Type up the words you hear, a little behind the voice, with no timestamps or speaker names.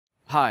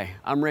Hi,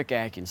 I'm Rick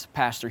Atkins,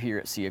 pastor here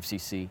at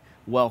CFCC.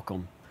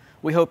 Welcome.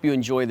 We hope you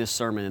enjoy this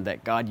sermon and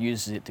that God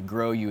uses it to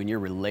grow you in your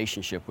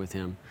relationship with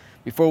Him.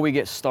 Before we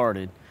get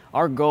started,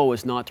 our goal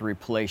is not to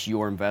replace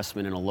your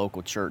investment in a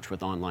local church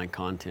with online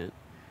content.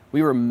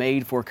 We were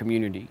made for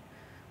community.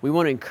 We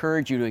want to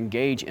encourage you to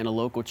engage in a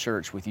local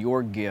church with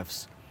your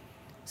gifts.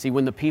 See,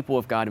 when the people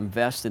of God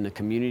invest in the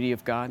community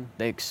of God,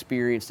 they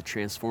experience the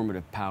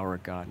transformative power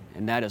of God,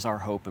 and that is our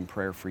hope and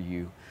prayer for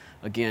you.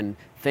 Again,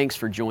 thanks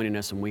for joining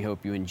us, and we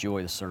hope you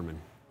enjoy the sermon.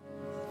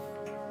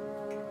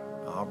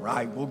 All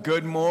right. Well,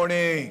 good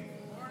morning.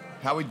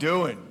 How we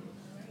doing?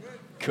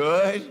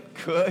 Good.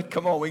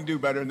 Come on, we can do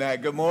better than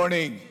that. Good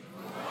morning.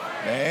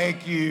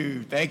 Thank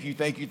you.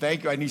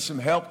 I need some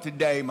help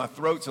today. My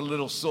throat's a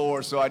little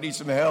sore, so I need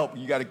some help.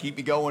 You got to keep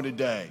me going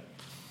today.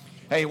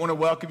 Hey, I want to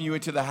welcome you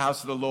into the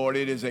house of the Lord.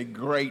 It is a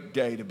great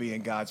day to be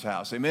in God's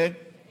house. Amen?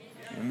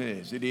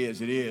 It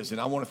is. And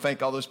I want to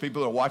thank all those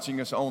people that are watching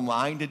us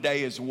online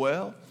today as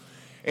well.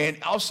 And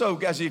also,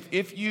 guys,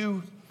 if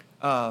you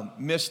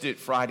missed it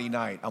Friday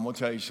night, I'm going to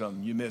tell you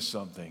something. You missed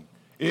something.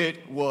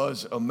 It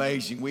was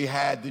amazing. We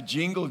had the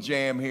Jingle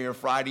Jam here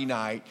Friday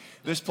night.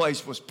 This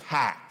place was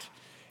packed.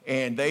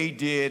 And they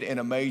did an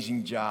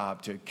amazing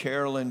job. To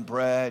Carolyn,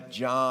 Brett,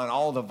 John,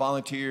 all the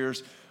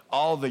volunteers,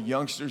 all the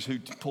youngsters who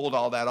pulled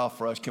all that off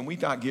for us. Can we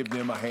not give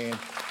them a hand?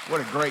 What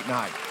a great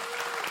night.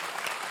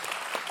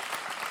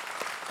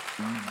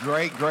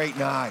 Great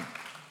night.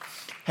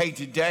 Hey,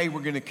 today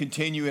we're going to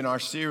continue in our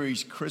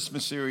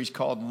Christmas series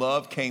called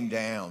Love Came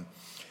Down.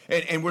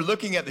 And we're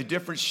looking at the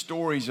different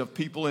stories of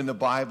people in the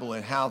Bible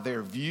and how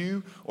their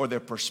view or their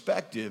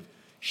perspective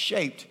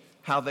shaped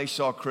how they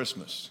saw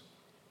Christmas.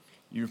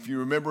 If you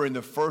remember in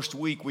the first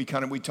week, we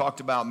talked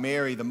about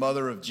Mary, the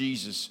mother of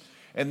Jesus.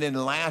 And then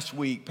last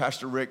week,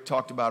 Pastor Rick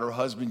talked about her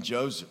husband,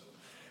 Joseph.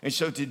 And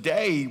so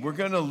today we're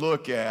going to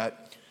look at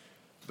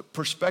the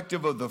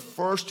perspective of the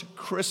first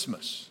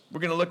Christmas. We're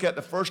going to look at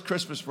the first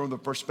Christmas from the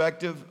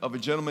perspective of a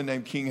gentleman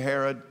named King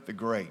Herod the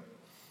Great.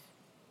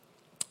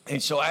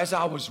 And so as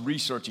I was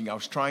researching, I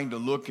was trying to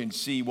look and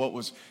see what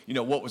was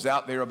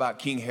out there about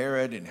King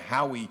Herod and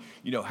how we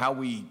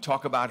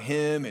talk about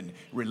him and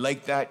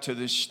relate that to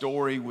this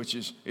story, which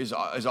is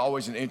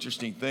always an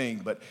interesting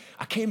thing. But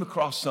I came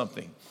across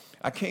something.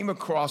 I came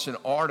across an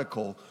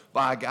article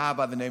by a guy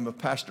by the name of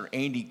Pastor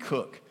Andy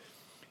Cook.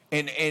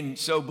 And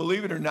so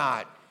believe it or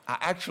not, I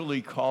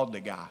actually called the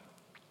guy.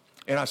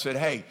 And I said,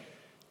 hey,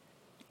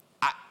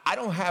 I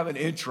don't have an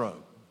intro.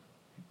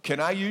 Can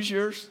I use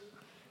yours?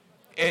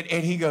 And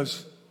he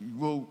goes,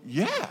 well,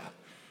 yeah.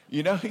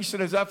 He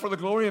said, is that for the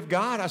glory of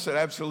God? I said,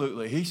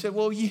 absolutely. He said,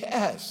 well,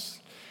 yes.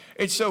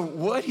 And so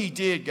what he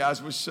did,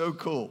 guys, was so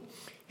cool.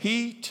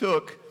 He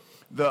took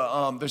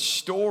the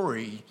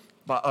story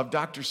of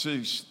Dr.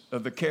 Seuss,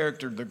 of the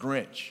character, the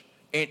Grinch,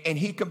 and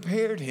he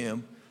compared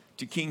him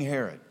to King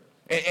Herod.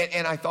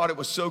 And I thought it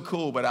was so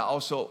cool, but I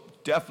also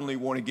definitely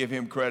want to give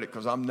him credit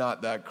because I'm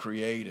not that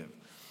creative.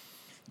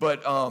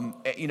 But,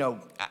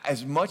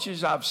 as much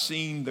as I've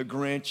seen The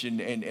Grinch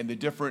and the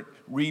different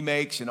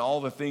remakes and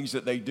all the things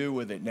that they do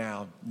with it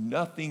now,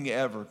 nothing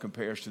ever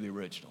compares to the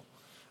original.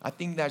 I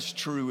think that's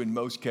true in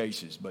most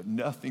cases, but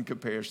nothing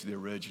compares to the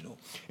original.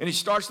 And it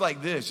starts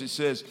like this. It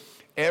says,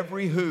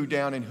 every Who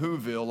down in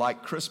Whoville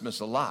liked Christmas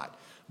a lot,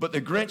 but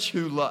the Grinch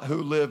who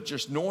lived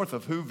just north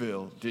of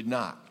Whoville did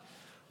not.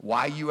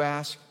 Why, you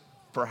ask?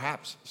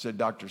 Perhaps, said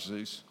Dr.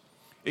 Seuss.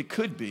 It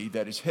could be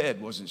that his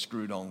head wasn't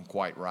screwed on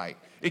quite right.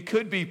 It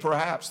could be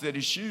perhaps that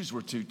his shoes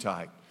were too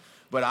tight.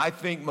 But I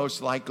think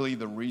most likely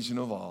the reason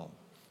of all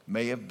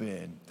may have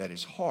been that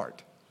his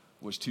heart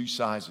was 2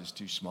 sizes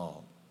too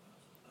small.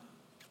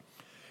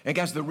 And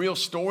guys, the real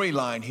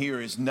storyline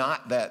here is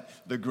not that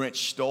the Grinch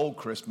stole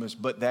Christmas,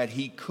 but that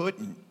he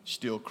couldn't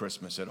steal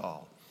Christmas at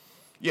all.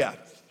 Yeah,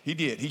 he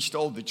did. He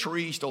stole the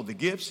tree, he stole the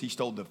gifts, he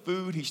stole the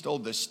food, he stole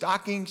the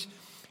stockings.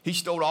 He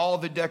stole all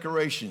the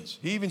decorations.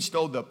 He even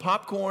stole the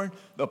popcorn,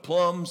 the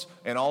plums,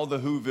 and all the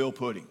Whoville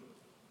pudding.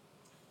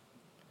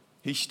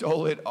 He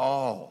stole it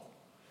all.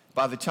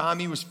 By the time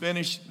he was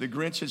finished, the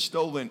Grinch had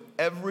stolen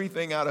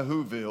everything out of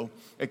Whoville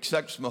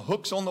except some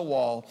hooks on the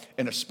wall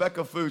and a speck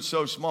of food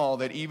so small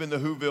that even the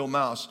Whoville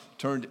mouse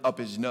turned up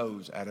his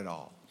nose at it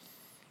all.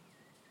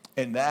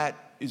 And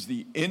that is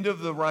the end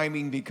of the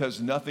rhyming because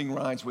nothing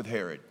rhymes with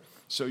Herod.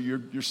 So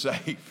you're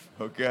safe,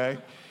 okay?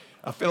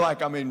 I feel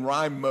like I'm in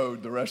rhyme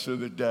mode the rest of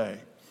the day.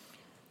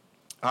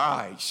 All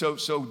right, so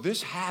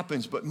this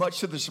happens, but much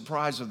to the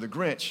surprise of the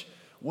Grinch,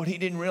 what he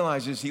didn't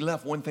realize is he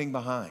left one thing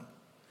behind.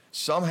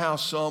 Somehow,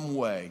 some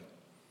way,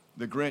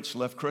 the Grinch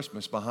left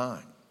Christmas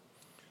behind.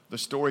 The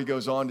story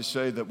goes on to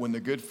say that when the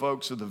good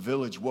folks of the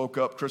village woke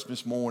up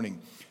Christmas morning,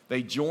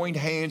 they joined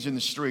hands in the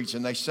streets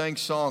and they sang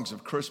songs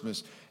of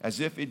Christmas as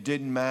if it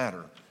didn't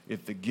matter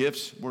if the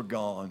gifts were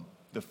gone,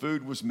 the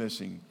food was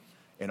missing,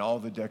 and all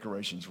the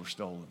decorations were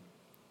stolen.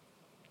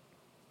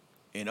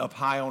 And up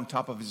high on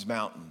top of his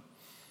mountain,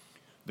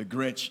 the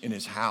Grinch in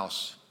his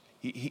house,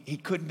 he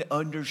couldn't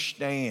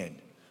understand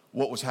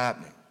what was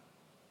happening.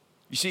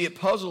 You see, it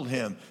puzzled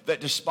him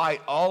that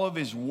despite all of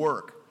his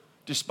work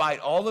Despite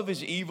all of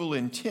his evil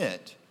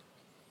intent,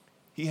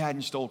 he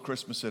hadn't stole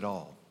Christmas at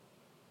all.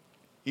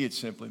 He had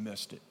simply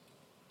missed it.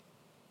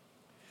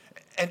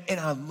 And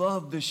I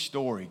love this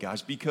story,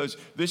 guys, because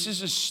this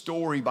is a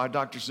story by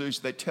Dr.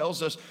 Seuss that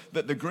tells us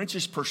that the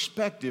Grinch's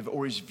perspective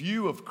or his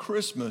view of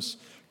Christmas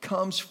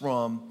comes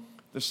from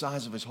the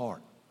size of his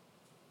heart.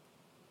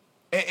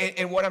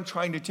 And what I'm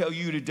trying to tell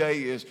you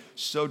today is,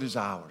 so does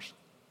ours.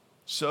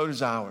 So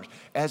does ours.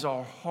 As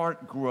our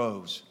heart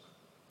grows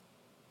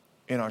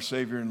in our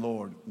Savior and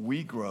Lord,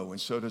 we grow,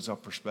 and so does our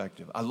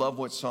perspective. I love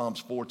what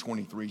Psalms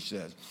 4:23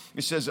 says.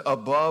 It says,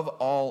 above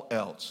all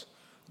else,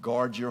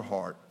 guard your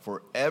heart,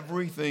 for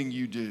everything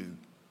you do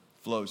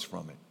flows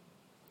from it.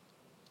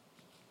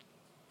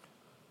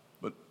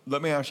 But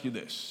let me ask you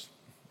this.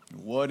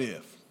 What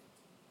if?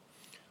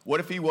 What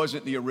if he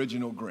wasn't the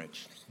original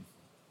Grinch?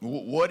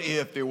 What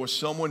if there was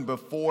someone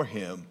before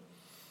him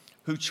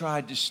who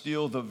tried to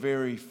steal the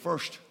very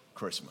first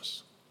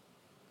Christmas?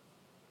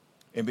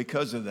 And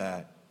because of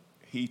that,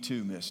 he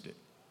too missed it.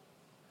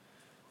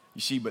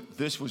 You see, but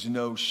this was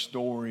no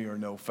story or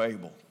no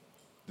fable.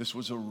 This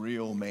was a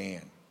real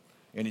man.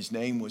 And his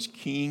name was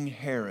King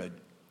Herod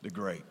the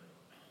Great.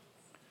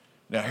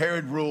 Now,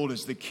 Herod ruled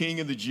as the king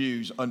of the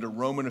Jews under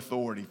Roman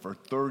authority for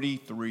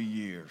 33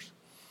 years.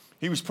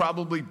 He was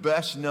probably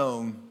best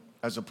known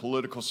as a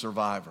political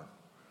survivor.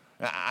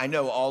 I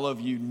know all of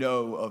you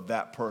know of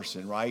that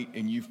person, right?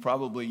 And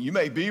you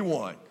may be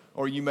one,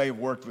 or you may have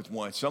worked with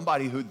one.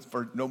 Somebody who,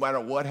 for no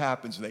matter what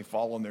happens, they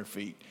fall on their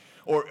feet.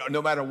 Or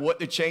no matter what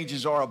the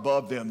changes are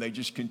above them, they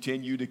just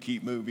continue to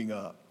keep moving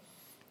up.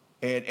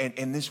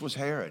 And this was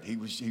Herod. He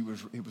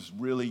was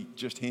really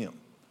just him.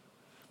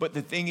 But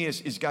the thing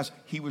is guys,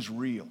 he was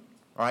real.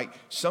 All right.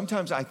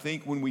 Sometimes I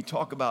think when we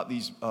talk about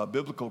these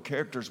biblical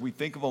characters, we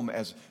think of them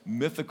as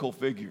mythical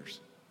figures.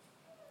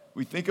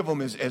 We think of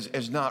them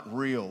as not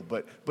real,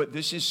 but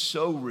this is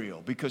so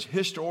real because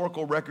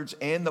historical records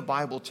and the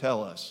Bible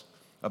tell us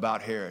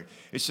about Herod.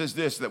 It says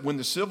this, that when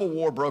the civil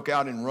war broke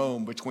out in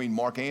Rome between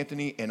Mark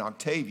Antony and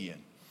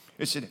Octavian,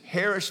 it said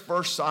Herod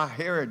first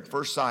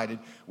sided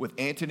with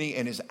Antony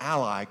and his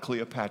ally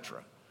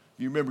Cleopatra.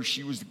 You remember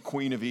she was the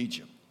queen of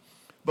Egypt.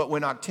 But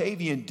when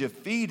Octavian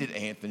defeated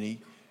Antony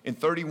in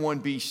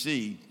 31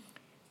 BC,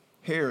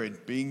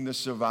 Herod, being the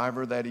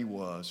survivor that he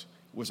was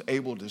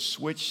able to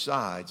switch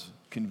sides,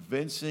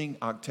 convincing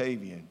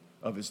Octavian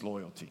of his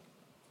loyalty.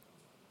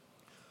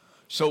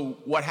 So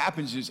what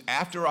happens is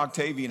after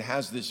Octavian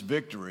has this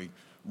victory,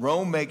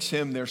 Rome makes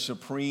him their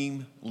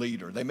supreme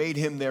leader. They made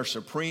him their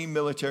supreme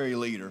military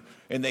leader,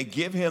 and they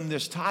give him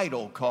this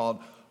title called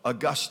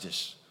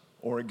Augustus,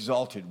 or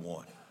Exalted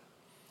One.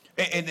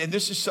 And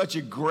this is such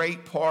a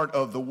great part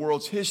of the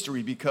world's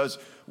history because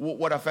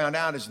what I found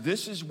out is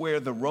this is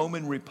where the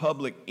Roman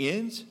Republic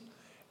ends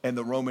and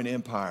the Roman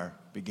Empire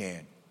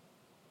began.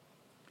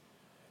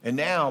 And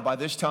now, by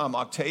this time,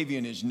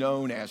 Octavian is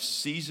known as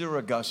Caesar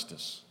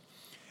Augustus.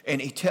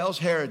 And he tells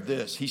Herod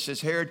this. He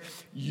says, Herod,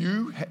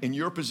 you in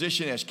your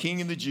position as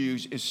king of the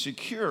Jews is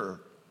secure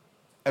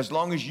as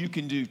long as you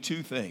can do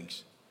two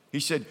things. He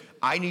said,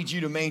 I need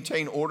you to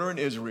maintain order in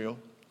Israel,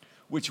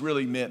 which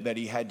really meant that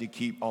he had to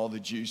keep all the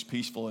Jews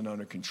peaceful and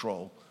under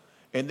control.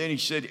 And then he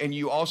said, and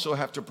you also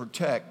have to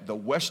protect the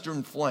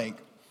western flank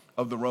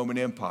of the Roman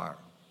Empire.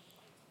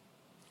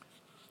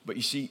 But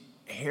you see,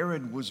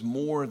 Herod was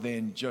more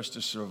than just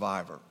a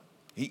survivor.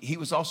 He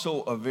was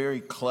also a very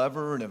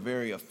clever and a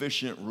very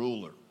efficient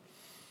ruler.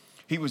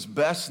 He was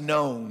best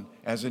known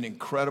as an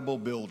incredible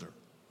builder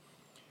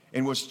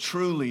and was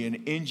truly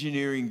an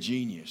engineering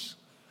genius.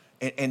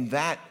 And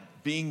that,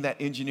 being that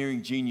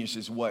engineering genius,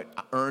 is what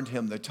earned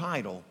him the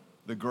title,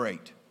 the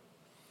Great.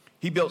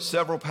 He built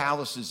several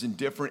palaces in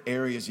different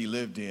areas he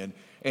lived in,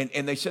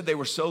 and they said they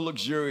were so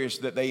luxurious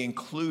that they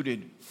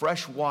included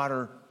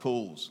freshwater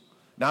pools.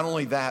 Not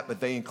only that, but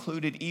they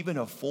included even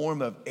a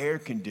form of air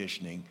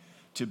conditioning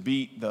to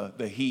beat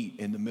the heat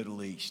in the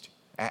Middle East.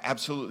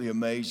 Absolutely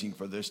amazing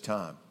for this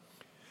time.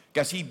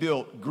 Guys, he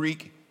built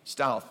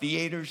Greek-style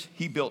theaters,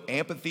 he built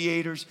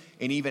amphitheaters,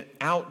 and even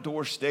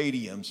outdoor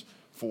stadiums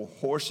for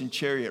horse and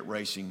chariot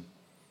racing.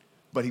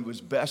 But he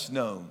was best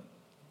known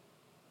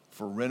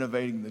for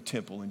renovating the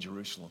temple in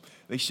Jerusalem.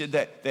 They said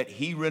that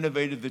he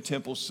renovated the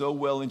temple so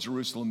well in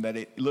Jerusalem that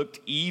it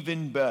looked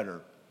even better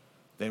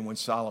than when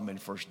Solomon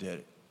first did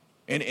it.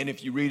 And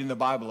if you read in the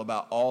Bible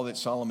about all that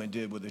Solomon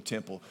did with the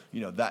temple, you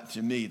know, that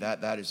to me,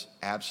 that is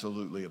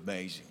absolutely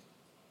amazing.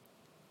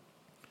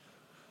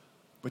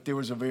 But there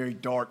was a very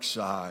dark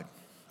side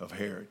of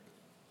Herod.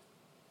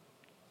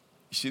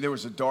 You see, there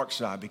was a dark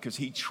side because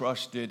he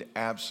trusted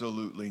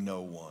absolutely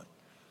no one.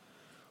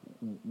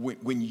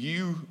 When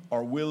you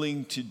are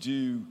willing to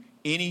do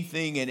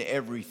anything and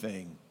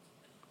everything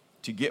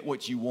to get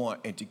what you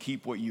want and to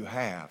keep what you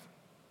have,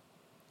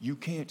 you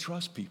can't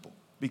trust people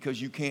because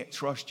you can't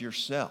trust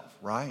yourself,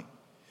 right?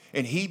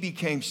 And he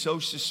became so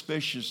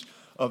suspicious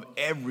of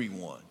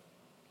everyone.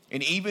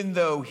 And even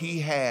though he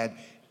had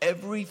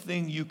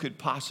everything you could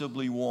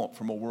possibly want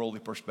from a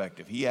worldly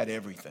perspective, he had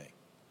everything,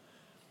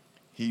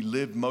 he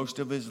lived most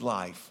of his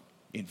life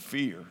in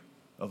fear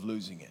of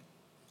losing it.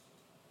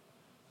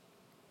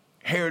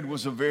 Herod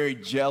was a very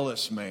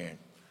jealous man.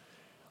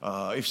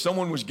 If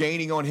someone was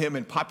gaining on him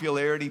in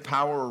popularity,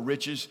 power, or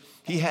riches,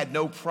 he had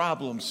no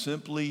problem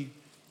simply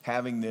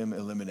having them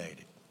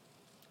eliminated.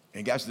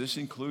 And guys, this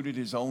included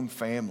his own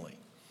family.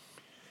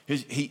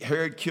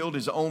 Herod killed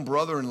his own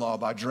brother-in-law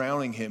by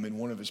drowning him in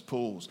one of his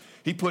pools.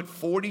 He put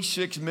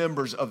 46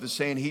 members of the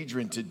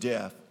Sanhedrin to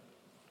death,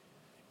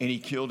 and he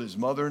killed his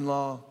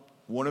mother-in-law,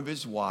 one of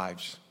his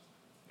wives,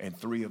 and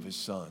 3 of his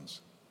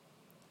sons.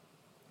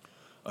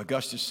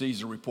 Augustus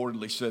Caesar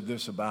reportedly said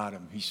this about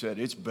him. He said,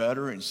 "It's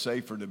better and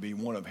safer to be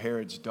one of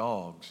Herod's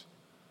dogs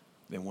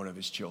than one of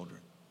his children."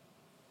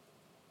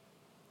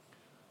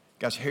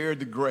 Guys, Herod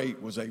the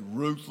Great was a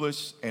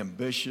ruthless,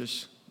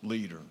 ambitious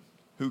leader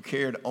who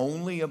cared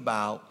only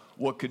about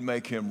what could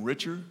make him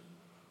richer,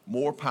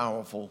 more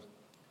powerful,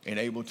 and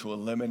able to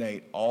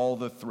eliminate all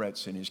the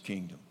threats in his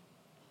kingdom.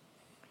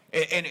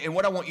 And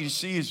what I want you to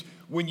see is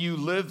when you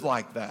live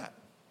like that,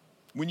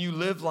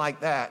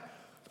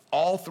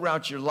 all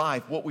throughout your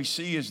life, what we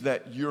see is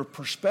that your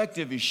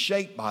perspective is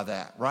shaped by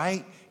that,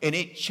 right? And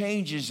it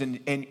changes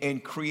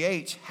and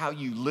creates how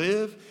you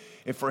live.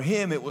 And for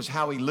him, it was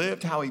how he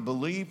lived, how he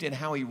believed, and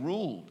how he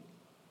ruled.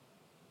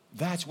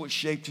 That's what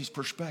shaped his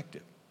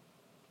perspective.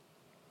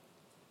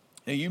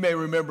 Now, you may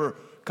remember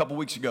a couple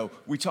weeks ago,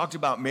 we talked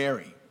about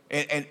Mary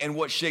and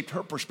what shaped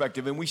her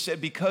perspective. And we said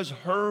because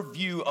her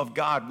view of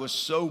God was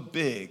so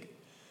big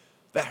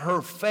that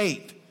her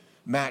faith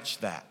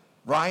matched that.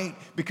 Right?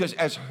 Because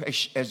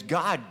as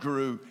God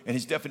grew and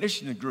his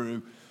definition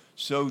grew,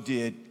 so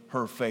did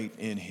her faith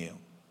in him.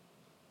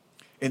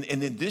 And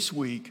then this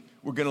week,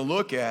 we're going to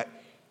look at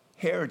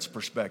Herod's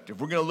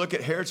perspective. We're going to look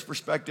at Herod's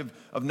perspective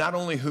of not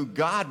only who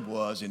God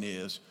was and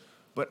is,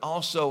 but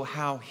also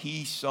how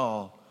he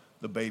saw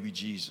the baby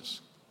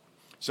Jesus.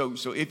 So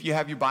if you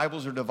have your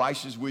Bibles or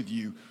devices with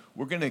you,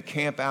 we're going to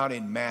camp out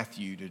in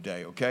Matthew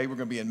today, okay? We're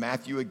going to be in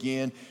Matthew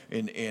again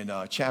in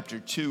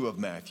chapter 2 of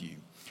Matthew.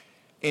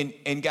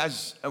 And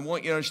guys, I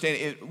want you to understand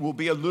it will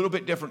be a little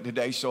bit different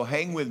today, so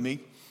hang with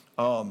me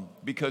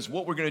because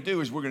what we're going to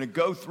do is we're going to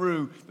go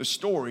through the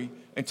story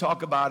and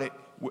talk about it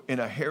in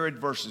a Herod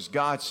versus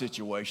God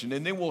situation,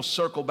 and then we'll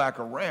circle back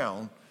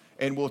around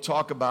and we'll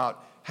talk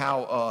about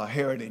how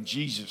Herod and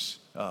Jesus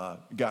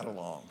got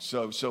along.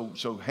 So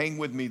hang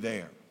with me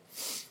there.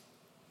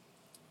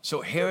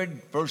 So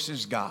Herod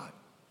versus God.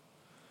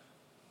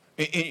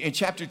 In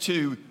chapter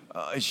 2,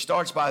 it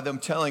starts by them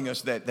telling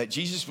us that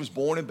Jesus was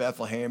born in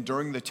Bethlehem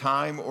during the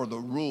time or the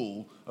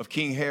rule of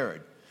King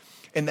Herod,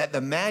 and that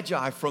the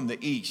Magi from the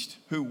east,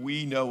 who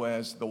we know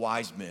as the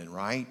wise men,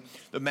 right?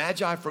 The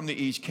Magi from the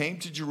east came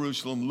to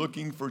Jerusalem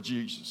looking for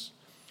Jesus.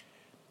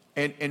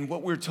 And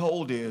what we're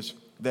told is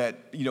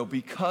that,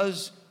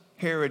 because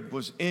Herod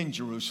was in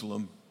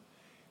Jerusalem,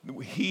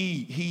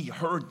 he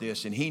heard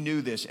this and he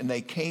knew this, and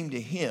they came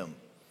to him,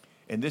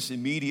 and this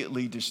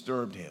immediately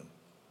disturbed him.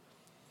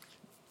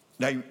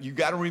 Now, you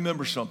got to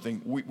remember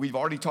something. We've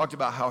already talked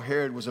about how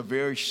Herod was a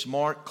very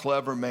smart,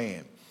 clever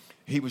man.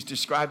 He was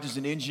described as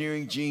an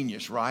engineering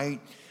genius, right?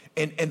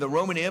 And the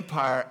Roman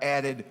Empire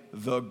added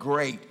the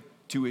Great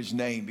to his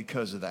name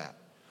because of that.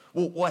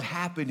 Well, what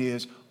happened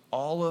is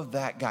all of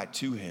that got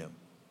to him.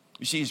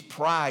 You see, his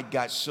pride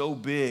got so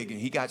big and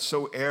he got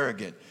so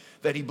arrogant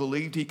that he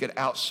believed he could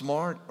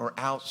outsmart or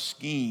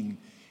outscheme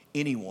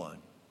anyone,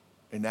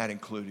 and that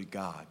included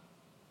God.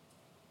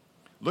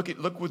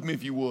 Look with me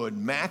if you would.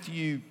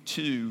 Matthew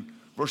 2,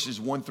 verses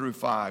 1 through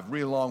 5.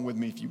 Read along with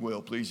me if you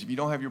will, please. If you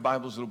don't have your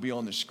Bibles, it'll be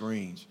on the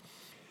screens.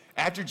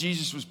 After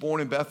Jesus was born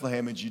in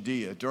Bethlehem in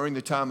Judea, during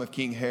the time of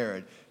King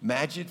Herod,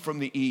 Magi from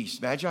the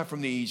east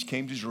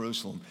came to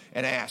Jerusalem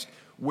and asked,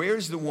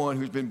 "Where's the one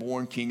who's been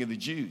born King of the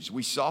Jews?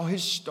 We saw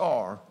his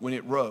star when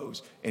it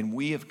rose, and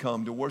we have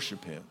come to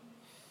worship him."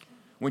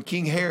 When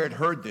King Herod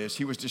heard this,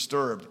 he was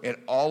disturbed, and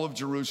all of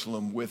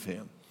Jerusalem with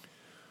him.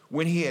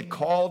 When he had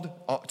called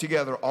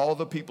together all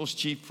the people's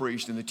chief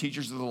priests and the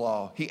teachers of the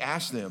law, he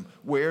asked them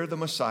where the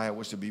Messiah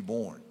was to be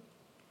born.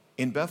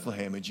 "In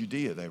Bethlehem in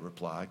Judea," they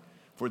replied,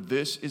 "for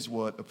this is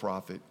what the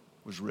prophet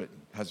has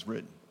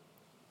written."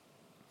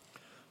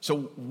 So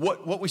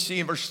what we see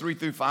in verse 3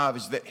 through 5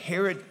 is that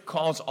Herod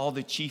calls all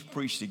the chief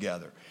priests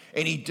together.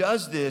 And he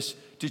does this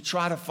to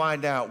try to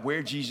find out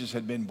where Jesus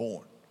had been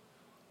born.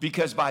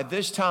 Because by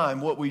this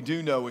time, what we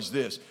do know is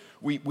this.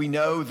 We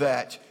know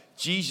that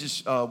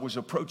Jesus was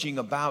approaching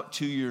about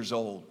 2 years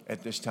old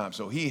at this time.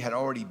 So he had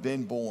already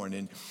been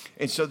born.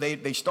 And so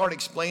they start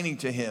explaining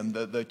to him,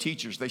 the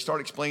teachers, they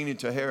start explaining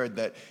to Herod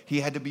that he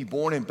had to be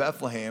born in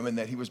Bethlehem and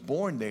that he was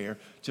born there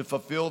to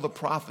fulfill the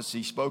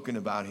prophecy spoken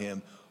about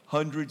him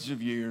hundreds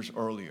of years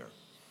earlier.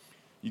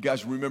 You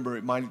guys remember,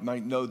 it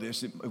might know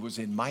this. It was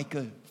in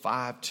Micah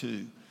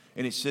 5:2.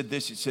 And it said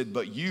this, it said,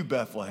 "But you,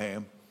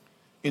 Bethlehem,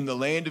 in the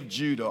land of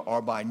Judah,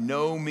 are by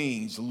no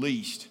means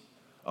least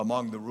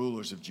among the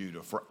rulers of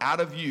Judah. For out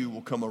of you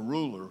will come a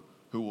ruler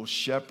who will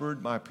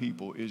shepherd my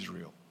people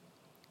Israel."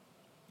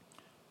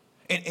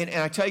 And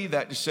I tell you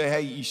that to say,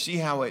 hey, you see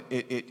how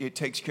it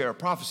takes care of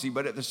prophecy.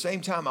 But at the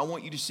same time, I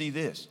want you to see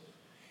this.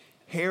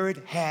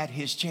 Herod had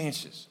his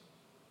chances.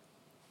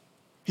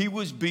 He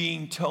was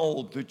being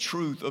told the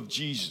truth of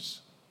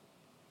Jesus.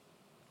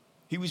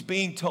 He was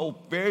being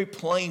told very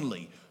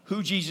plainly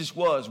who Jesus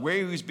was, where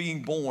he was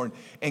being born.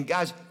 And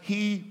guys,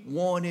 he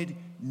wanted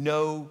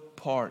no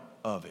part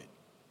of it,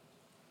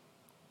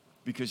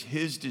 because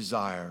his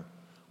desire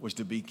was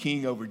to be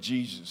king over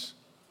Jesus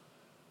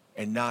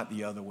and not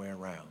the other way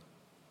around.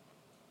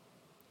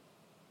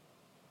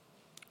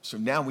 So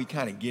now we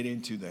kind of get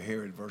into the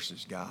Herod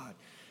versus God.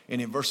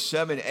 And in verses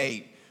 7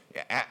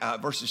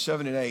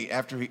 and 8,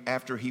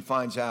 after he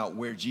finds out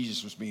where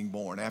Jesus was being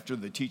born, after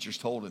the teachers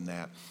told him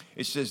that,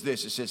 it says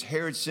this. It says,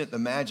 Herod sent the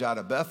Magi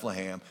to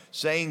Bethlehem,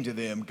 saying to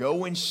them,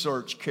 go and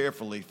search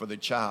carefully for the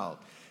child.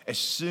 As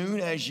soon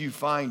as you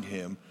find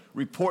him,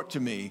 report to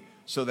me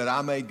so that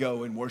I may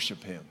go and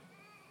worship him.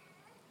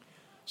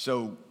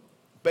 So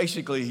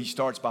basically he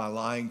starts by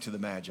lying to the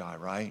Magi,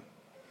 right?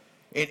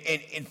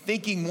 And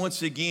thinking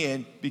once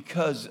again,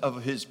 because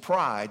of his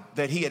pride,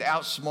 that he had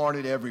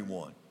outsmarted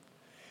everyone.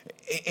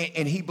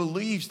 And he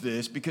believes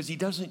this because he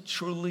doesn't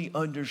truly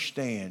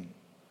understand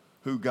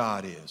who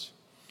God is.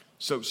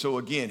 So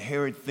again,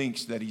 Herod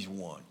thinks that he's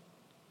won.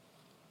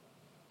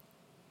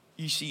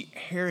 You see,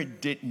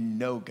 Herod didn't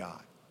know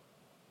God.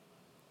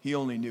 He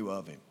only knew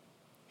of him.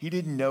 He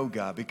didn't know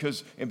God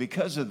because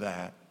of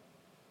that,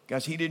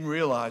 guys, he didn't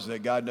realize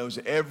that God knows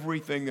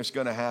everything that's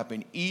going to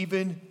happen,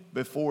 even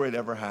before it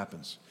ever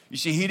happens. You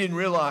see, he didn't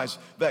realize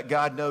that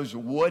God knows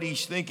what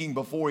he's thinking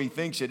before he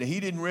thinks it. And he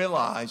didn't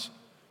realize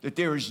that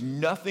there is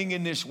nothing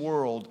in this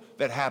world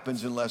that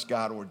happens unless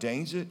God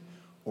ordains it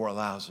or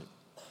allows it.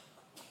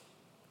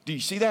 Do you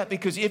see that?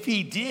 Because if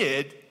he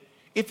did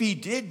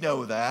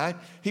know that,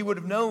 he would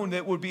have known that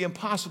it would be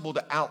impossible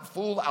to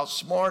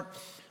outsmart,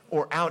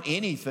 or out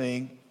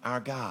anything our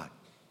God.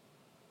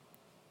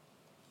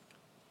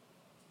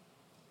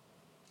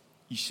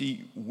 You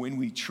see, when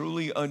we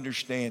truly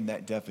understand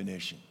that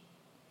definition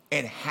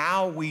and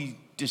how we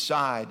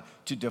decide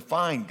to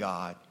define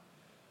God,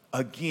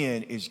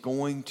 again, is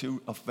going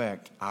to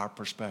affect our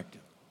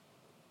perspective.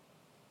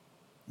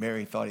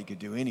 Mary thought he could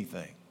do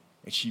anything,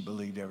 and she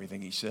believed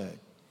everything he said.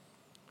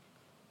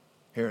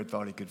 Herod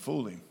thought he could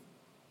fool him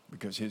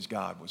because his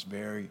God was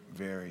very,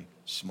 very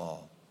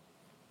small.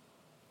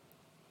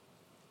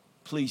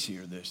 Please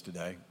hear this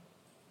today.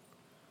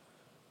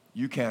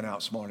 You can't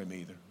outsmart him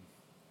either.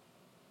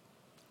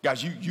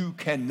 Guys, you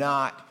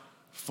cannot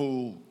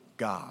fool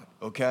God,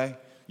 okay?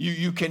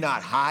 You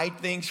cannot hide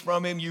things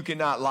from him. You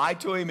cannot lie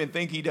to him and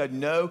think he doesn't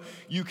know.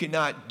 You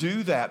cannot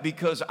do that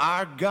because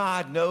our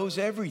God knows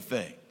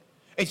everything.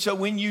 And so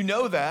when you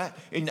know that,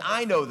 and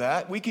I know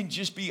that, we can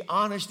just be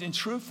honest and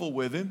truthful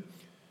with him,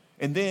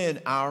 and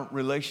then our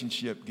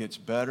relationship gets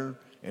better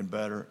and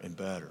better and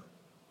better.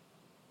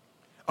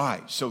 All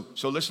right, so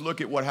let's look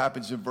at what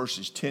happens in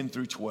verses 10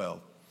 through 12.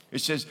 It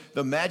says,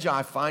 the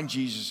Magi find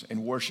Jesus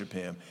and worship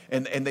him,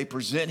 and they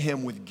present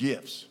him with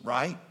gifts,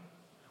 right?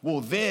 Well,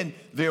 then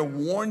they're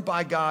warned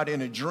by God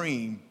in a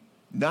dream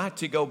not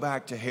to go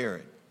back to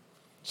Herod.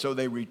 So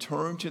they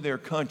return to their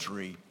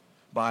country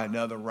by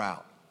another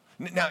route.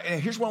 Now,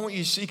 here's what I want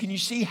you to see. Can you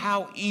see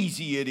how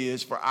easy it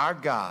is for our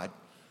God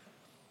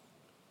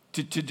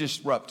to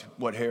disrupt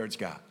what Herod's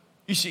got?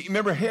 You see,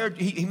 remember Herod,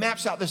 he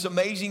maps out this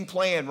amazing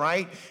plan,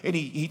 right? And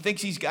he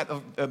thinks he's got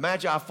a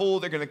Magi full.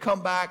 They're going to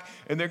come back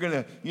and they're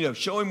going to,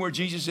 show him where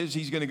Jesus is.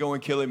 He's going to go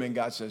and kill him. And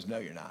God says, no,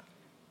 you're not.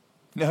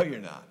 No, you're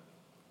not.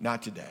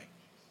 Not today.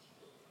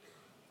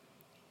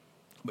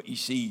 But you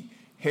see,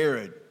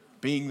 Herod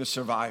being the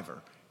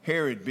survivor,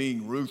 Herod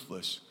being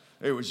ruthless,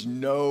 there was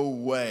no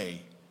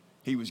way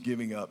he was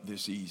giving up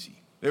this easy.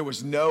 There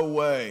was no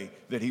way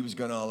that he was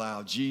going to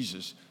allow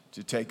Jesus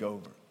to take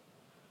over.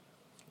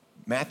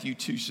 Matthew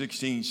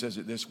 2:16 says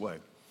it this way.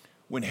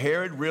 When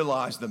Herod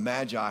realized the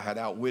Magi had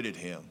outwitted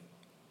him,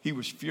 he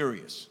was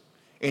furious,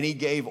 and he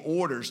gave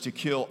orders to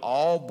kill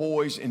all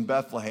boys in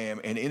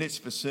Bethlehem and in its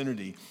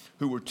vicinity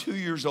who were 2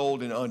 years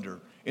old and under,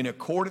 in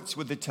accordance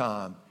with the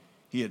time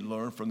he had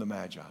learned from the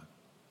Magi.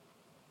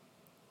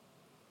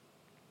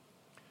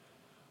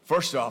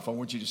 First off, I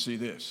want you to see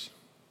this.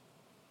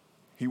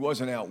 He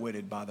wasn't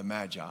outwitted by the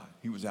Magi.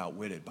 He was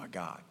outwitted by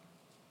God.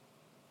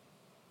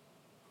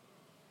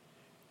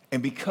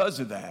 And because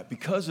of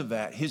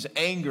that, his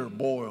anger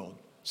boiled.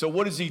 So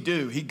what does he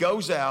do? He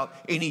goes out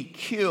and he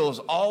kills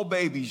all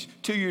babies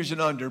 2 years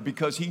and under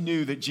because he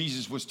knew that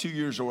Jesus was 2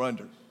 years or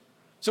under.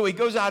 So he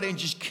goes out and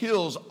just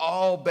kills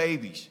all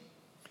babies.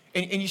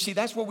 And you see,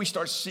 that's where we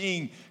start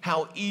seeing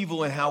how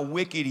evil and how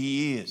wicked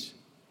he is.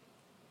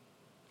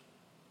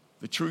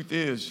 The truth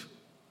is,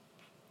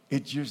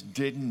 it just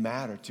didn't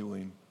matter to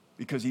him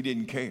because he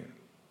didn't care.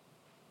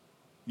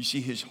 You see,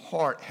 his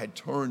heart had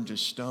turned to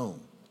stone.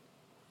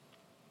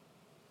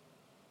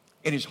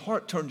 And his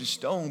heart turned to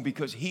stone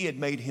because he had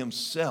made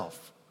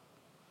himself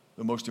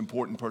the most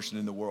important person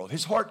in the world.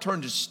 His heart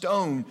turned to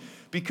stone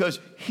because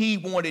he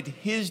wanted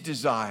his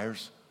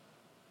desires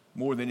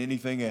more than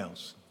anything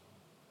else.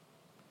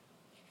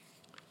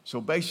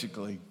 So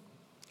basically,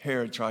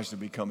 Herod tries to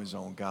become his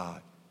own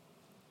God.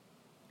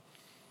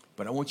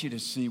 But I want you to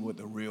see what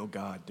the real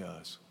God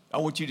does. I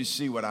want you to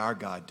see what our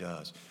God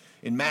does.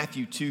 In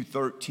Matthew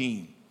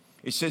 2:13,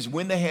 it says,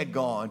 when they had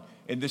gone,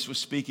 and this was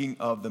speaking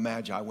of the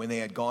Magi, when they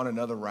had gone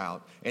another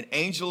route, an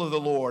angel of the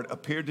Lord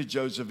appeared to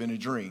Joseph in a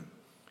dream.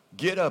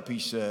 Get up, he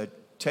said,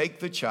 take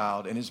the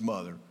child and his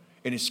mother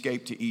and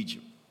escape to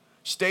Egypt.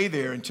 Stay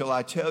there until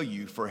I tell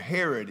you, for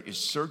Herod is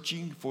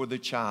searching for the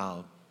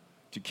child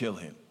to kill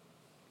him.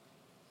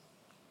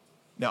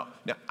 Now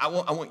I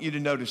want you to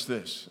notice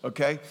this,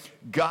 okay?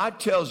 God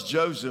tells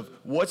Joseph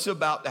what's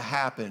about to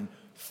happen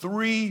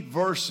 3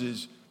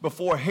 verses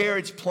before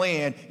Herod's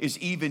plan is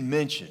even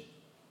mentioned.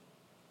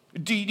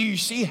 Do you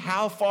see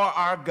how far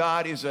our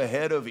God is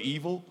ahead of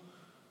evil?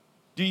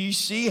 Do you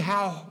see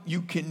how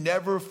you can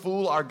never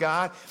fool our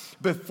God?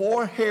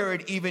 Before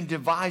Herod even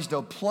devised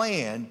a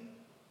plan,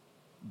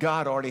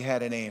 God already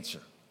had an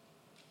answer.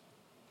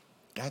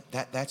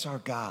 That's our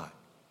God.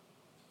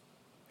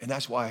 And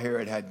that's why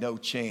Herod had no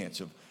chance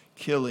of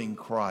killing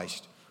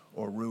Christ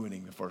or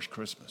ruining the first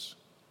Christmas.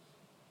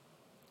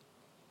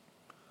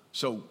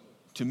 So,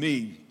 to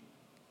me,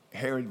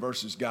 Herod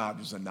versus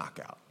God is a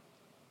knockout.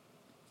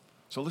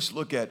 So let's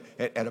look at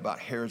about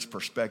Herod's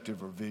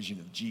perspective or vision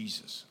of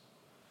Jesus.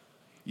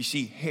 You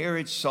see,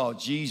 Herod saw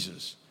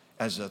Jesus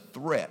as a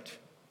threat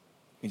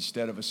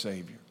instead of a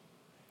savior.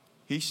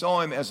 He saw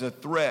him as a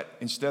threat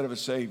instead of a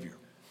savior.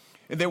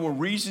 And there were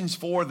reasons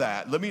for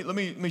that. Let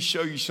me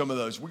show you some of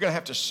those. We're going to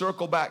have to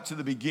circle back to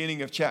the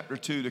beginning of chapter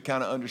 2 to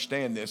kind of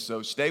understand this,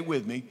 so stay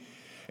with me.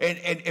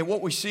 And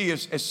what we see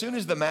is, as soon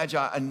as the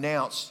Magi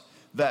announced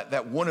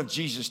that one of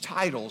Jesus'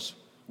 titles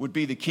would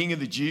be the King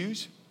of the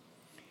Jews,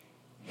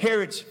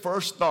 Herod's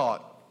first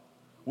thought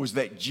was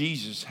that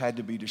Jesus had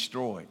to be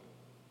destroyed.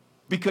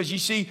 Because you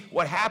see,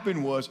 what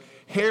happened was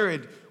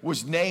Herod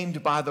was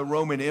named by the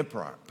Roman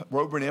Empire.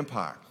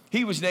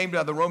 He was named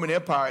by the Roman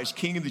Empire as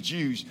King of the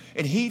Jews,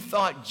 and he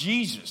thought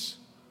Jesus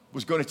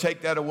was going to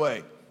take that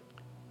away.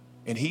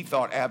 And he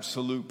thought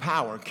absolute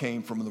power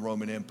came from the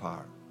Roman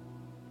Empire.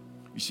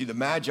 You see, the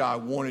Magi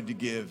wanted to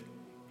give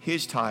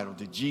his title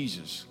to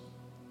Jesus.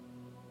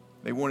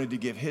 They wanted to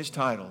give his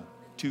title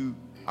to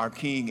our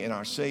King and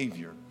our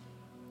Savior,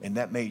 and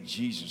that made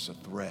Jesus a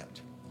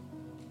threat.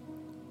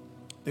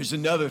 There's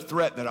another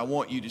threat that I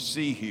want you to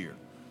see here.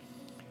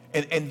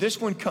 And this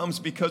one comes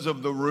because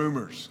of the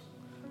rumors.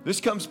 This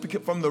comes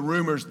from the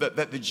rumors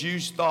that the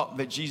Jews thought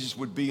that Jesus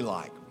would be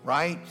like,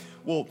 right?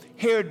 Well,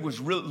 Herod was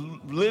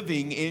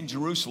living in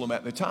Jerusalem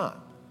at the time.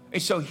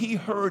 And so he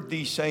heard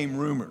these same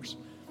rumors.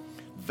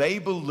 They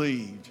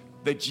believed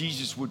that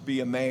Jesus would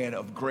be a man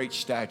of great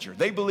stature.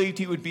 They believed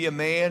he would be a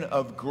man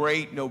of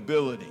great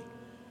nobility.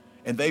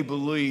 And they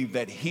believed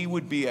that he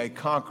would be a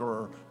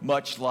conqueror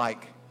much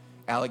like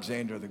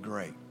Alexander the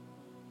Great.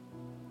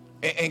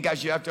 And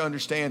guys, you have to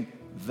understand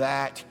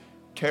that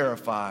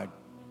terrified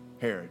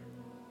Herod.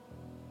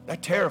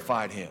 That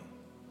terrified him.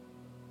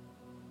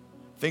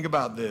 Think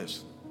about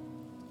this.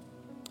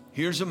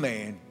 Here's a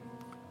man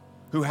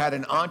who had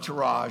an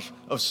entourage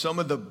of some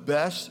of the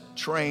best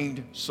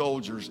trained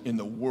soldiers in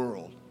the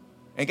world.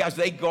 And guys,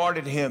 they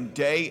guarded him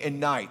day and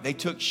night. They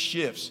took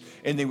shifts,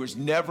 and they was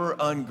never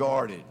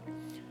unguarded.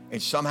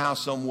 And somehow,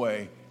 some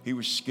way, he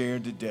was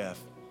scared to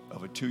death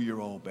of a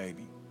 2-year-old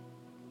baby.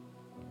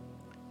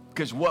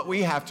 Because what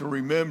we have to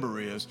remember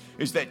is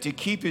that to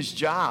keep his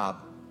job,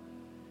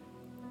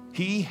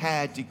 he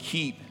had to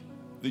keep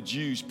the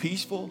Jews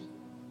peaceful,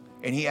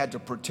 and he had to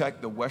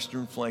protect the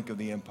western flank of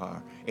the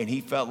empire. And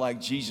he felt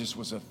like Jesus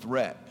was a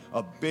threat,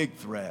 a big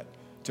threat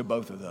to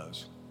both of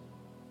those.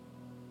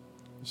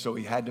 So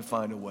he had to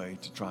find a way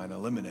to try and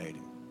eliminate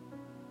him.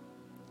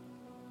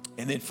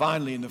 And then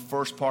finally, in the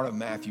first part of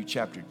Matthew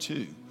chapter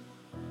 2,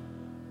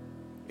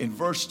 in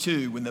verse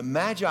 2, when the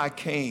Magi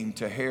came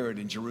to Herod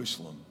in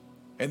Jerusalem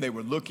and they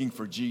were looking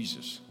for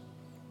Jesus,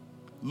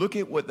 look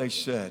at what they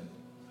said,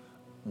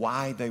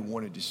 why they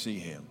wanted to see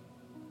him.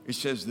 It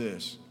says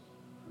this: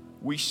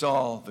 we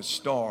saw the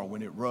star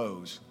when it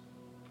rose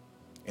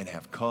and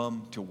have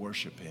come to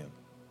worship him.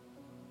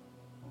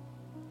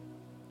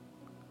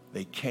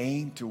 They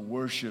came to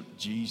worship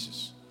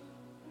Jesus.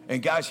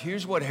 And guys,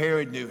 here's what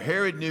Herod knew.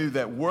 Herod knew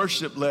that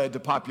worship led to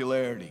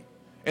popularity,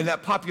 and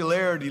that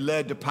popularity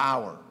led to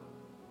power.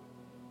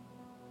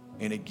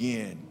 And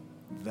again,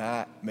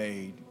 that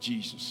made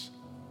Jesus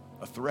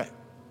a threat.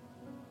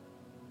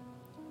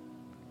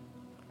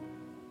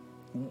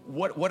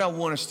 What I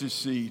want us to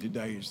see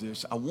today is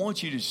this. I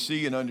want you to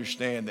see and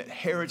understand that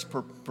Herod's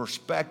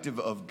perspective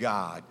of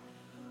God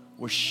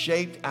was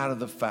shaped out of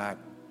the fact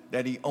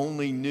that he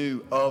only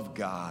knew of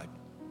God,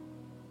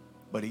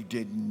 but he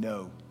didn't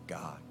know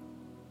God.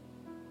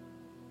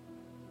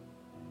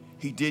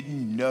 He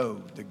didn't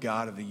know the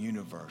God of the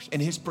universe.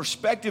 And his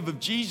perspective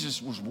of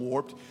Jesus was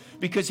warped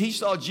because he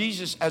saw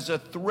Jesus as a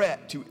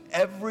threat to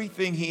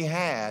everything he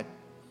had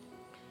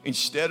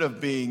instead of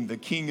being the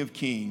King of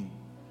Kings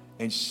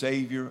and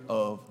Savior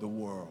of the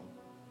world.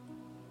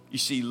 You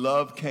see,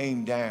 love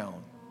came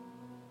down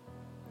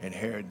and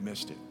Herod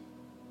missed it.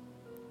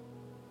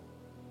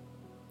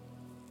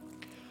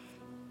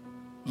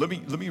 Let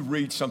me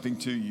read something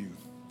to you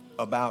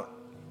about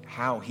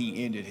how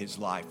he ended his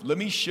life. Let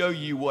me show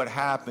you what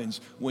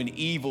happens when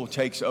evil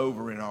takes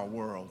over in our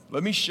world.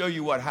 Let me show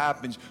you what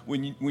happens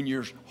when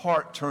your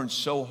heart turns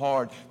so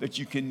hard that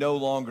you can no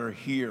longer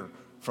hear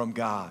from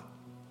God.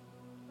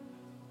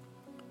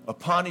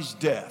 Upon his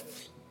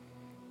death,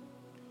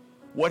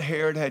 what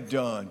Herod had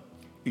done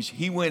is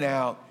he went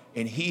out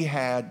and he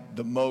had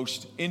the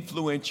most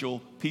influential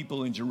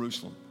people in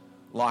Jerusalem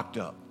locked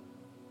up.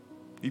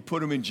 He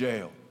put them in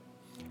jail.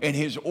 And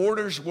his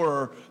orders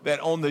were that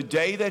on the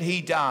day that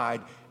he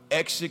died,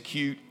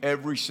 execute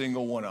every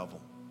single one of them.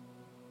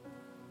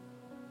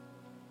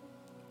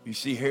 You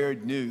see,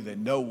 Herod knew that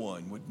no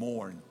one would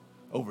mourn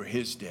over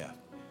his death.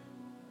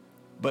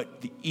 But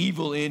the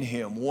evil in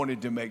him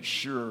wanted to make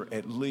sure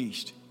at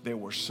least there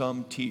were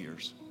some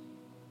tears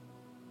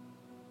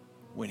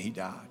when he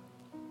died.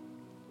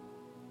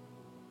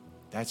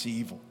 That's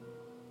evil.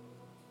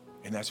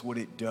 And that's what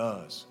it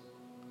does.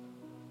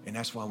 And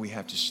that's why we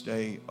have to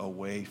stay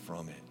away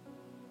from it.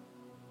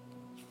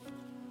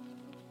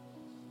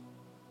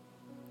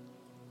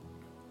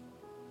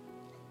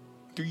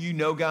 Do you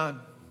know God?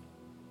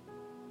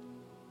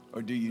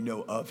 Or do you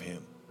know of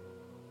him?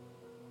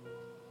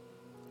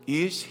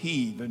 Is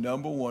he the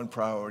number one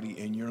priority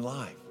in your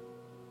life?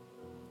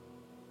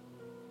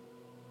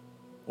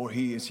 Or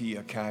is he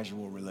a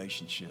casual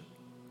relationship?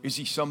 Is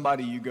he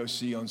somebody you go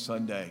see on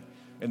Sunday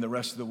and the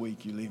rest of the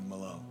week you leave him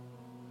alone?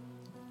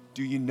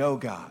 Do you know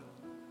God?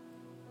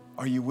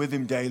 Are you with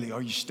him daily?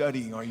 Are you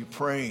studying? Are you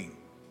praying?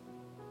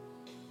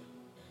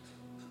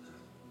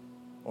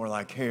 Or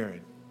like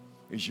Herod,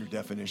 is your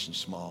definition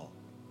small?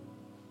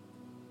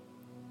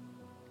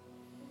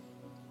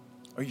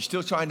 Are you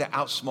still trying to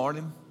outsmart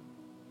him?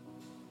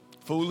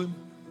 Fool him?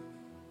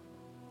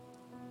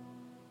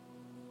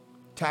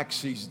 Tax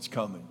season's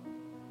coming.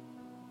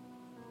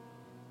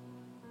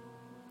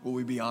 Will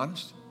we be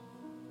honest?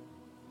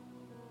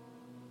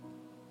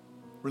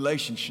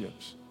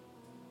 Relationships.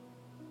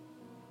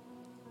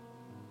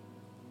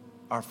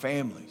 Our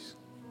families.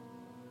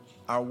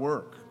 Our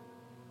work.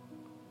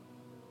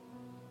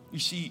 You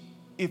see,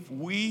 if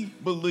we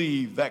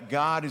believe that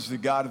God is the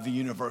God of the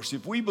universe,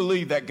 if we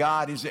believe that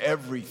God is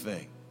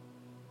everything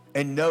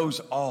and knows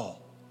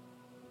all,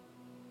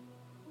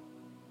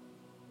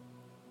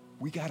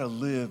 we got to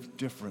live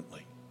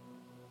differently.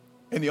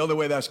 And the only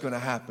way that's going to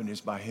happen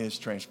is by his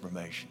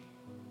transformation.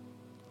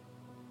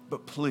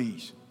 But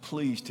please,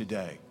 please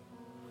today,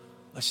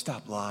 let's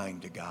stop lying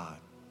to God,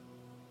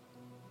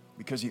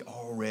 because he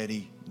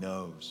already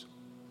knows.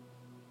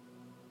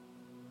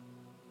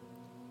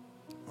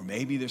 Or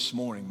maybe this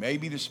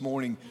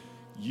morning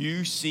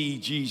you see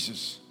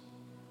Jesus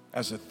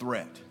as a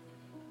threat.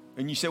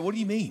 And you say, what do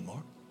you mean,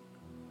 Mark?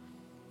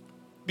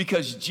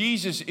 Because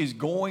Jesus is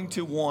going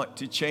to want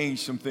to change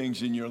some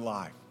things in your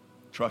life.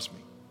 Trust me.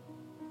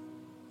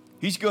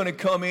 He's going to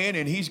come in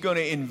and he's going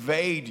to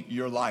invade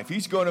your life.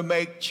 He's going to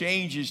make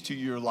changes to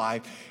your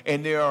life.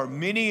 And there are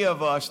many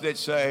of us that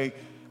say,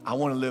 I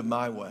want to live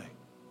my way.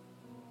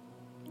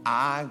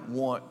 I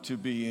want to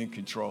be in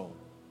control.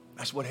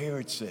 That's what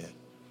Herod said.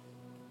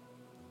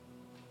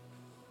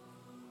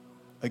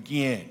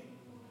 Again,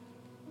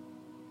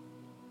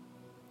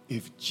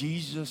 if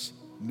Jesus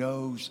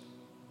knows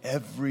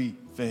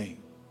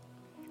everything,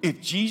 if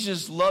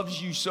Jesus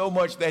loves you so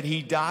much that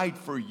he died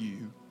for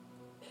you,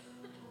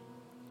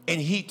 and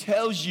he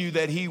tells you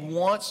that he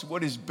wants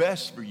what is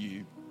best for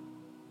you,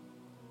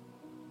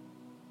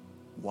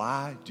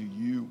 why do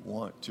you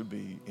want to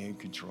be in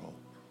control?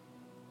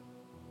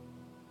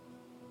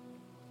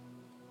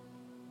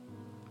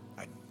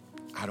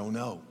 I don't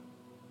know.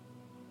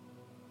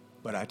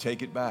 But I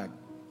take it back.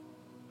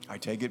 I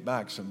take it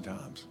back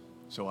sometimes,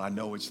 so I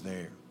know it's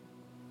there.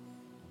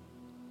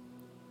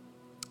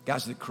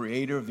 God's the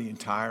creator of the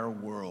entire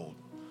world.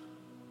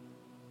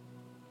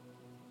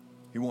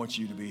 He wants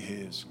you to be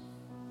his.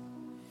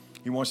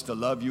 He wants to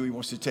love you. He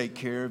wants to take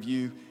care of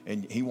you.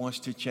 And he wants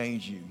to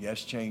change you.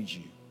 Yes, change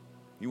you.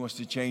 He wants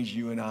to change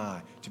you and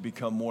I to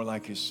become more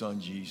like his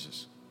son,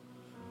 Jesus.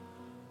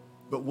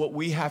 But what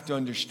we have to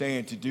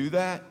understand, to do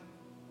that,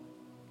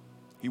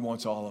 he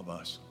wants all of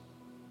us.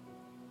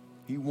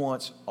 He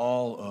wants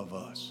all of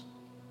us.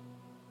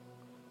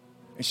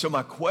 And so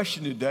my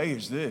question today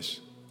is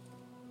this.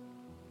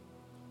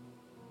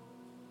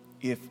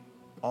 If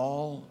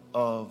all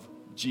of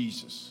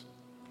Jesus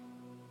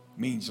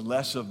means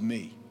less of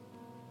me,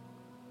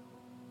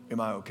 am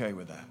I okay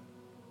with that?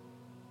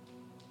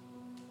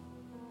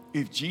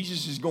 If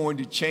Jesus is going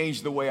to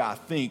change the way I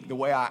think, the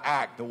way I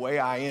act, the way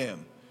I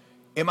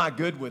am I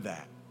good with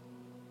that?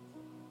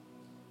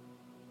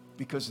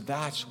 Because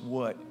that's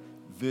what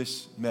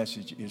this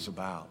message is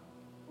about.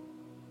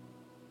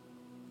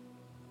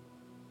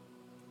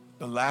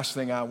 The last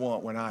thing I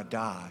want when I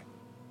die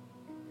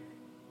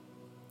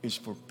is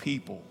for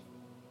people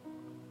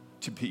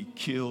to be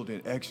killed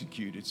and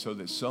executed so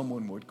that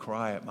someone would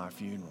cry at my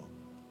funeral.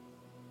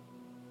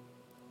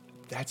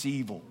 That's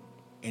evil,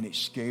 and it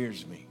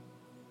scares me.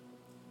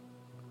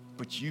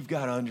 But you've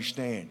got to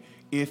understand,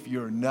 if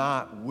you're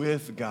not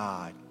with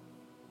God,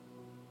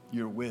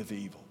 you're with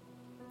evil.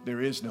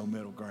 There is no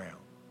middle ground.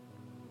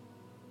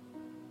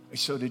 And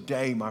so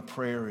today, my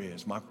prayer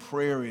is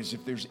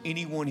if there's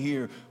anyone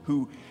here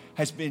who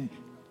has been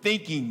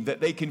thinking that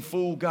they can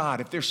fool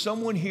God, if there's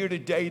someone here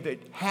today that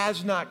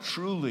has not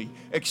truly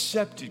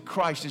accepted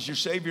Christ as your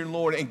Savior and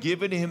Lord and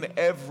given him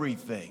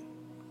everything,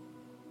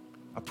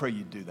 I pray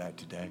you'd do that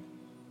today.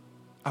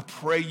 I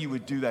pray you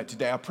would do that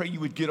today. I pray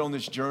you would get on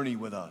this journey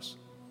with us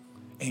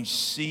and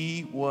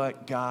see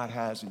what God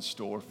has in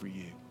store for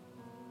you.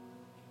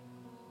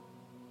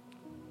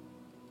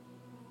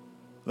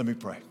 Let me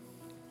pray.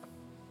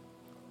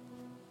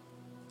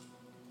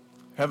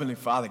 Heavenly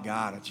Father,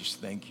 God, I just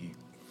thank you.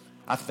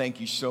 I thank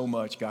you so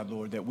much, God,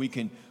 Lord, that we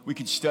can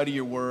study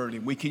your word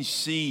and we can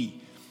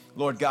see,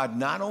 Lord God,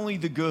 not only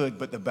the good,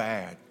 but the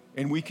bad.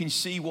 And we can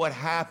see what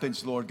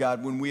happens, Lord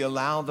God, when we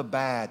allow the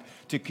bad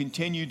to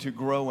continue to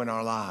grow in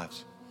our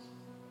lives,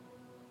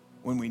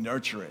 when we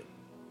nurture it.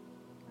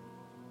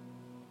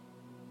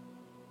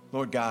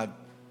 Lord God,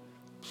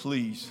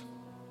 please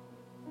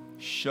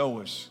show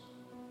us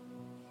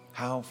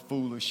how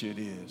foolish it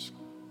is.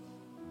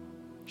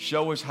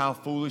 Show us how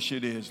foolish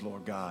it is,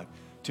 Lord God,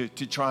 to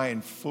try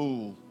and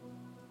fool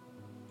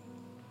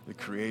the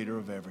creator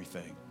of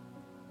everything.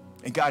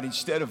 And God,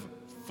 instead of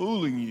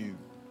fooling you,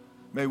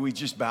 may we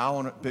just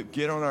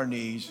get on our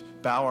knees,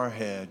 bow our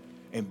head,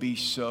 and be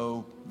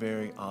so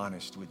very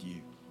honest with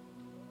you.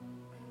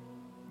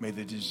 May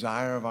the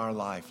desire of our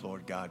life,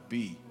 Lord God,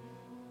 be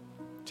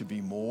to be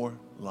more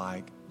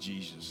like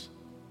Jesus.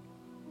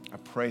 I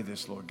pray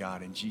this, Lord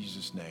God, in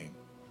Jesus' name.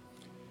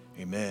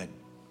 Amen.